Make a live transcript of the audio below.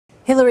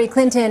Hillary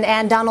Clinton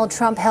and Donald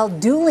Trump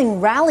held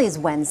dueling rallies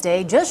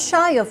Wednesday, just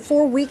shy of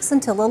 4 weeks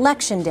until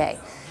Election Day.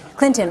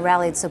 Clinton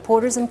rallied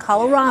supporters in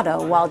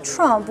Colorado while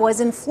Trump was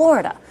in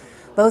Florida.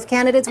 Both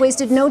candidates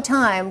wasted no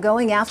time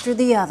going after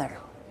the other.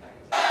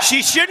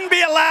 She shouldn't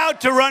be allowed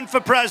to run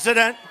for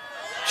president.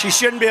 She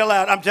shouldn't be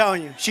allowed. I'm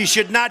telling you, she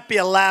should not be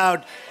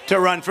allowed to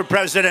run for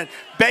president.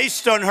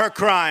 Based on her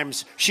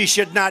crimes, she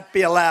should not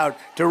be allowed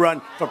to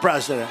run for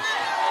president.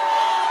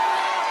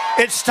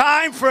 It's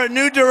time for a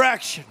new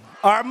direction.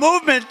 Our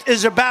movement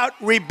is about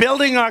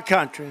rebuilding our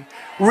country,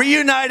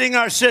 reuniting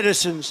our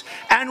citizens,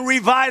 and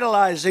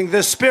revitalizing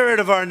the spirit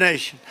of our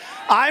nation.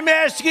 I'm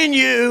asking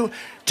you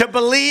to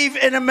believe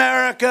in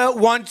America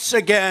once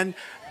again.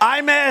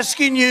 I'm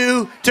asking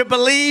you to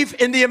believe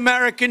in the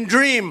American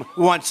dream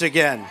once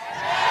again.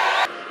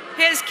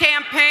 His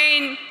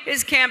campaign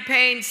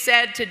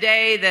said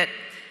today that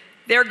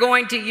they're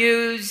going to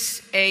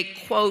use a,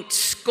 quote,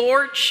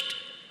 scorched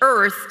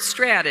earth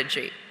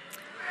strategy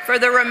for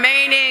the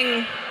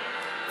remaining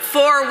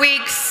 4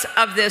 weeks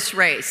of this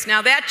race.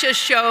 Now that just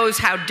shows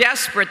how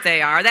desperate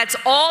they are. That's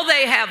all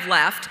they have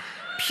left.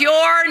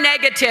 Pure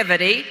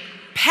negativity,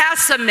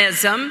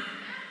 pessimism,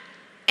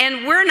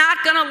 and we're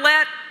not going to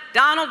let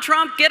Donald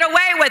Trump get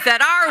away with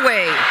it, are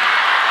we?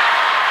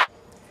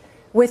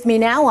 With me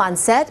now on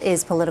set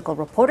is political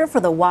reporter for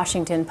The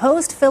Washington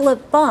Post,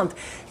 Philip Bump.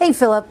 Hey,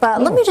 Philip,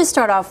 let me just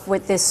start off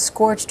with this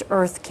scorched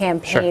earth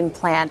campaign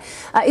plan.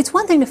 It's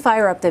one thing to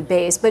fire up the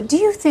base, but do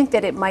you think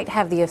that it might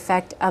have the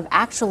effect of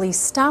actually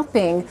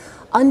stopping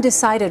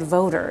undecided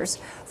voters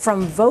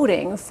from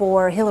voting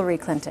for Hillary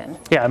Clinton?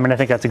 Yeah, I mean, I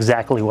think that's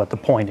exactly what the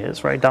point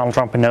is, right? Donald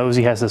Trump knows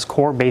he has this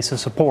core base of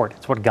support.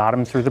 It's what got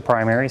him through the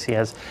primaries. He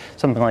has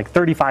something like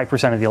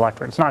 35% of the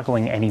electorate. It's not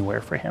going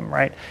anywhere for him,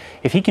 right?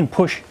 If he can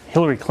push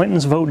Hillary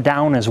Clinton's vote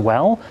down as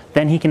well,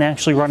 then he can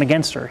actually run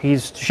against her.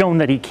 He's shown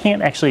that he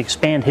can't actually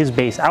expand his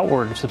base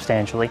outward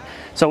substantially.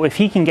 So if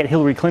he can get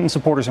Hillary Clinton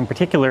supporters in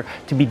particular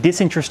to be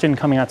disinterested in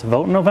coming out to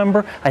vote in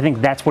November, I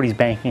think that's what he's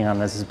banking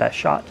on as his best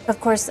shot. Of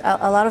course,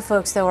 a lot of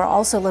folks, though, are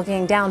also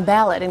looking down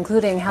ballot,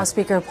 including House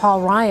Speaker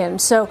Paul Ryan.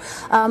 So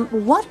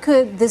what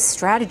could this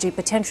strategy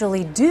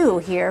potentially do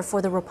here for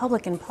the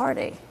Republican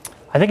Party?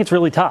 I think it's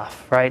really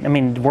tough, right? I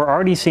mean, we're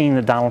already seeing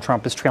that Donald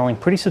Trump is trailing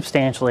pretty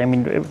substantially. I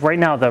mean, right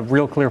now, the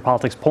Real Clear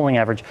Politics polling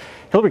average,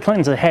 Hillary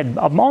Clinton's ahead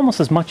almost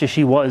as much as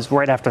she was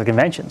right after the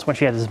conventions when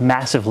she had this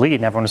massive lead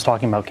and everyone was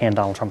talking about, can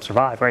Donald Trump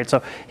survive, right?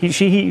 So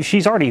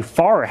she's already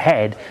far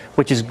ahead,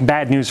 which is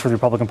bad news for the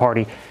Republican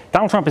Party.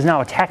 Donald Trump is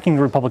now attacking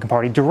the Republican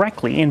Party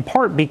directly, in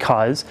part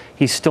because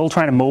he's still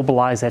trying to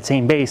mobilize that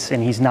same base,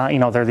 and he's not,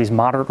 there are these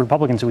moderate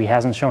Republicans who he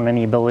hasn't shown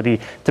any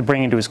ability to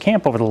bring into his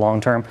camp over the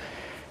long term.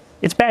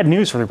 It's bad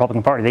news for the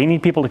Republican Party. They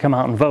need people to come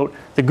out and vote.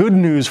 The good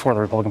news for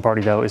the Republican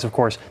Party, though, is, of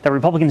course, that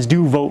Republicans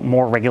do vote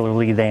more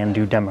regularly than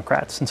do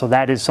Democrats. And so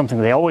that is something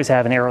they always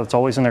have, an arrow that's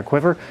always in their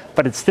quiver,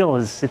 but it still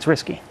is, it's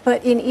risky.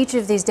 But in each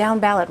of these down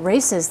ballot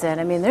races, then,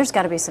 I mean, there's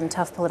got to be some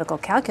tough political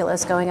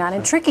calculus going on,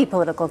 and tricky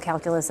political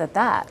calculus at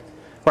that.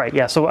 Right,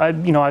 yeah. So,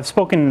 I've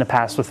spoken in the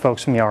past with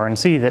folks from the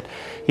RNC that,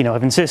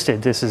 have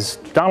insisted this is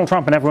Donald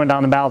Trump and everyone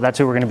down the ballot. That's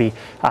who we're going to be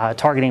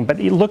targeting. But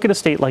you look at a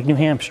state like New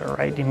Hampshire,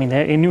 right? I mean,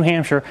 in New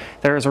Hampshire,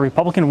 there is a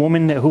Republican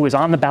woman who is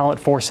on the ballot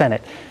for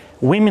Senate.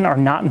 Women are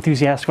not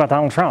enthusiastic about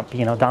Donald Trump.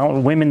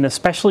 Women,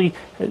 especially,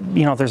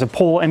 there's a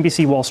poll,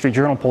 NBC Wall Street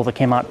Journal poll that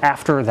came out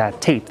after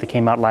that tape that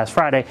came out last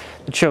Friday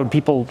that showed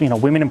people,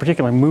 women in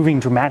particular,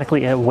 moving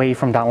dramatically away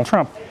from Donald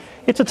Trump.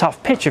 It's a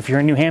tough pitch if you're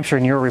in New Hampshire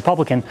and you're a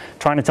Republican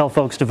trying to tell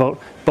folks to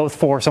vote both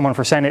for someone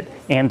for Senate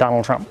and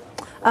Donald Trump.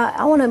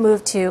 I want to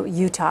move to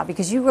Utah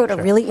because you wrote a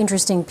really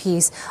interesting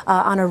piece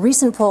on a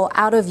recent poll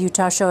out of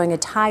Utah showing a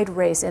tied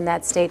race in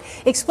that state.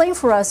 Explain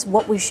for us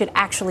what we should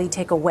actually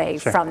take away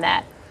from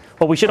that.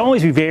 Well, we should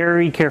always be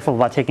very careful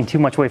about taking too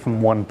much away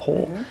from one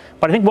poll.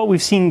 But I think what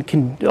we've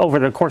seen over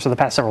the course of the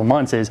past several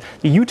months is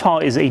Utah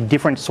is a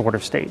different sort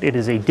of state. It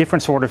is a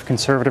different sort of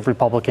conservative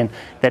Republican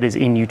that is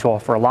in Utah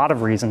for a lot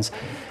of reasons.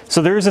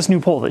 So there is this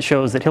new poll that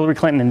shows that Hillary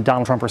Clinton and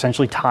Donald Trump are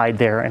essentially tied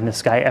there. And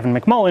this guy, Evan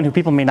McMullin, who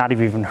people may not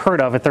have even heard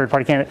of, a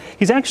third-party candidate,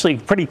 he's actually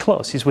pretty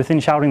close. He's within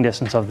shouting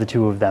distance of the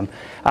two of them.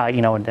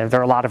 And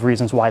there are a lot of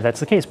reasons why that's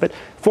the case. But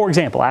for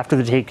example, after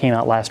the tape came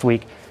out last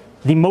week,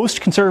 the most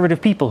conservative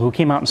people who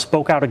came out and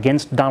spoke out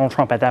against Donald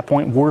Trump at that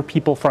point were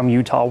people from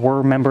Utah,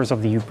 were members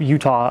of the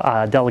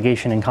Utah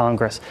delegation in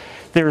Congress.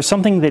 There is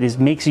something that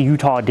makes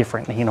Utah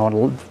different.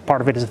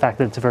 Part of it is the fact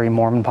that it's a very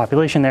Mormon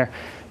population there.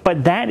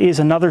 But that is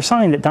another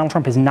sign that Donald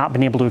Trump has not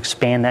been able to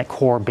expand that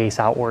core base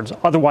outwards.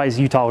 Otherwise,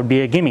 Utah would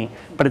be a gimme.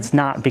 But it's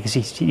not, because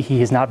he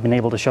has not been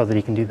able to show that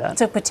he can do that.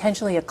 So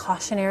potentially a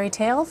cautionary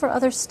tale for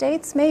other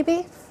states,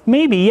 maybe?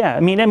 Maybe, yeah.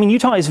 I mean,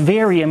 Utah is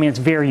it's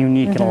very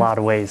unique in a lot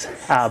of ways.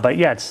 But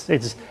yeah,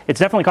 it's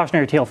definitely a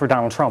cautionary tale for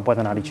Donald Trump,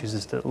 whether or not he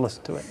chooses to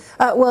listen to it.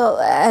 Well,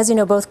 as you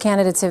know, both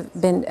candidates have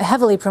been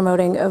heavily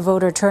promoting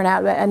voter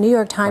turnout. A New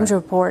York Times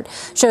report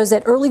shows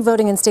that early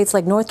voting in states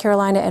like North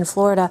Carolina and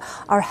Florida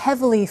are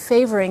heavily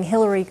favoring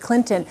Hillary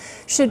Clinton.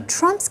 Should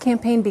Trump's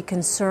campaign be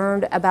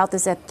concerned about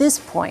this at this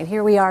point?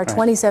 Here we are,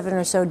 27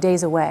 or so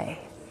days away.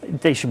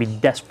 they should be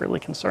desperately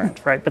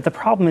concerned, right? But the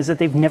problem is that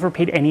they've never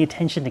paid any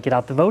attention to get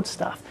out the vote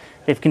stuff.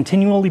 They've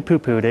continually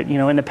poo-pooed it. You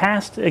know, in the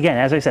past, again,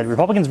 as I said,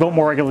 Republicans vote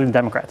more regularly than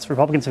Democrats.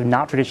 Republicans have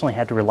not traditionally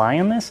had to rely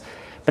on this,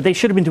 but they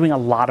should have been doing a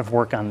lot of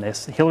work on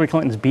this. Hillary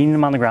Clinton's beating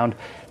them on the ground.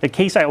 The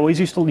case I always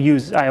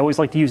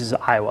like to use is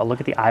Iowa. Look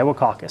at the Iowa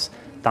caucus.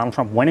 Donald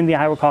Trump went in the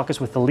Iowa caucus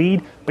with the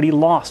lead, but he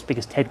lost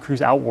because Ted Cruz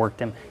outworked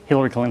him.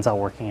 Hillary Clinton's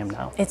outworking him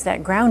now. It's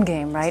that ground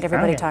game, right?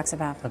 Everybody Ground game. talks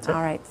about. That's it.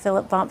 All right,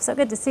 Philip Bump, so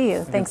good to see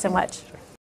you. Thanks so much.